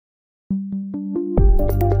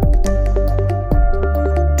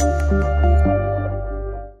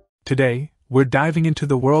Today, we're diving into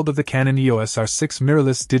the world of the Canon EOS R6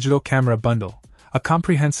 mirrorless digital camera bundle, a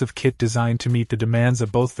comprehensive kit designed to meet the demands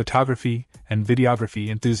of both photography and videography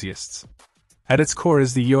enthusiasts. At its core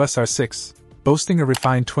is the EOS R6, boasting a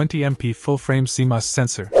refined 20MP full-frame CMOS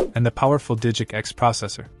sensor and the powerful Digic X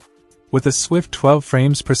processor. With a swift 12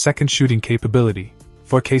 frames per second shooting capability,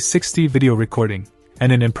 4K 60 video recording,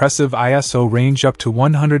 and an impressive ISO range up to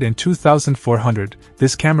 102,400,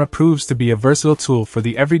 this camera proves to be a versatile tool for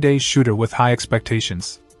the everyday shooter with high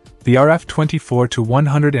expectations. The RF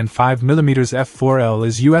 24-105mm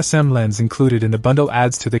f4L USM lens included in the bundle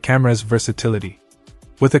adds to the camera's versatility.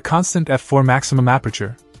 With a constant f4 maximum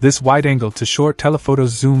aperture, this wide-angle to short telephoto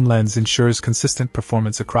zoom lens ensures consistent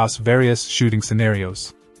performance across various shooting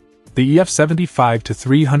scenarios. The EF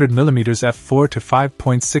 75-300mm f4 to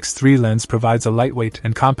 5.63 lens provides a lightweight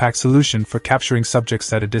and compact solution for capturing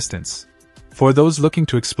subjects at a distance. For those looking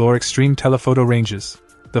to explore extreme telephoto ranges,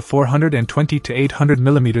 the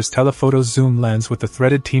 420-800mm telephoto zoom lens with the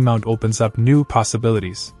threaded T-mount opens up new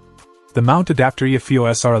possibilities. The mount adapter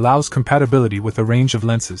EOS R allows compatibility with a range of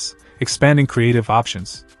lenses, expanding creative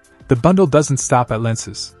options. The bundle doesn't stop at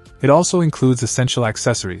lenses, it also includes essential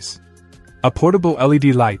accessories. A portable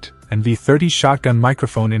LED light and V30 shotgun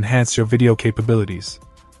microphone enhance your video capabilities,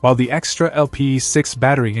 while the extra LPE6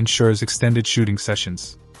 battery ensures extended shooting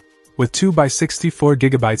sessions. With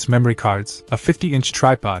 2x64GB memory cards, a 50-inch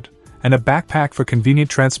tripod, and a backpack for convenient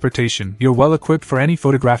transportation, you're well equipped for any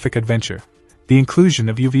photographic adventure. The inclusion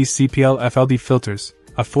of UV CPL FLD filters,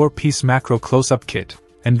 a 4-piece macro close-up kit,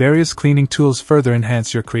 and various cleaning tools further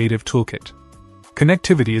enhance your creative toolkit.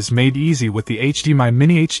 Connectivity is made easy with the HDMI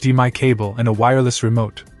mini HDMI cable and a wireless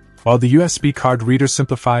remote, while the USB card reader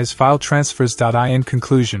simplifies file transfers. In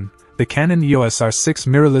conclusion, the Canon EOS R6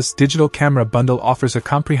 mirrorless digital camera bundle offers a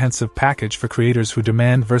comprehensive package for creators who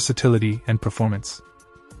demand versatility and performance.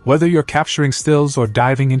 Whether you're capturing stills or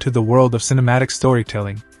diving into the world of cinematic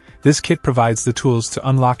storytelling, this kit provides the tools to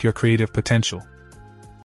unlock your creative potential.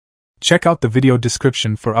 Check out the video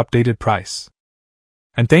description for updated price.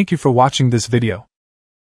 And thank you for watching this video.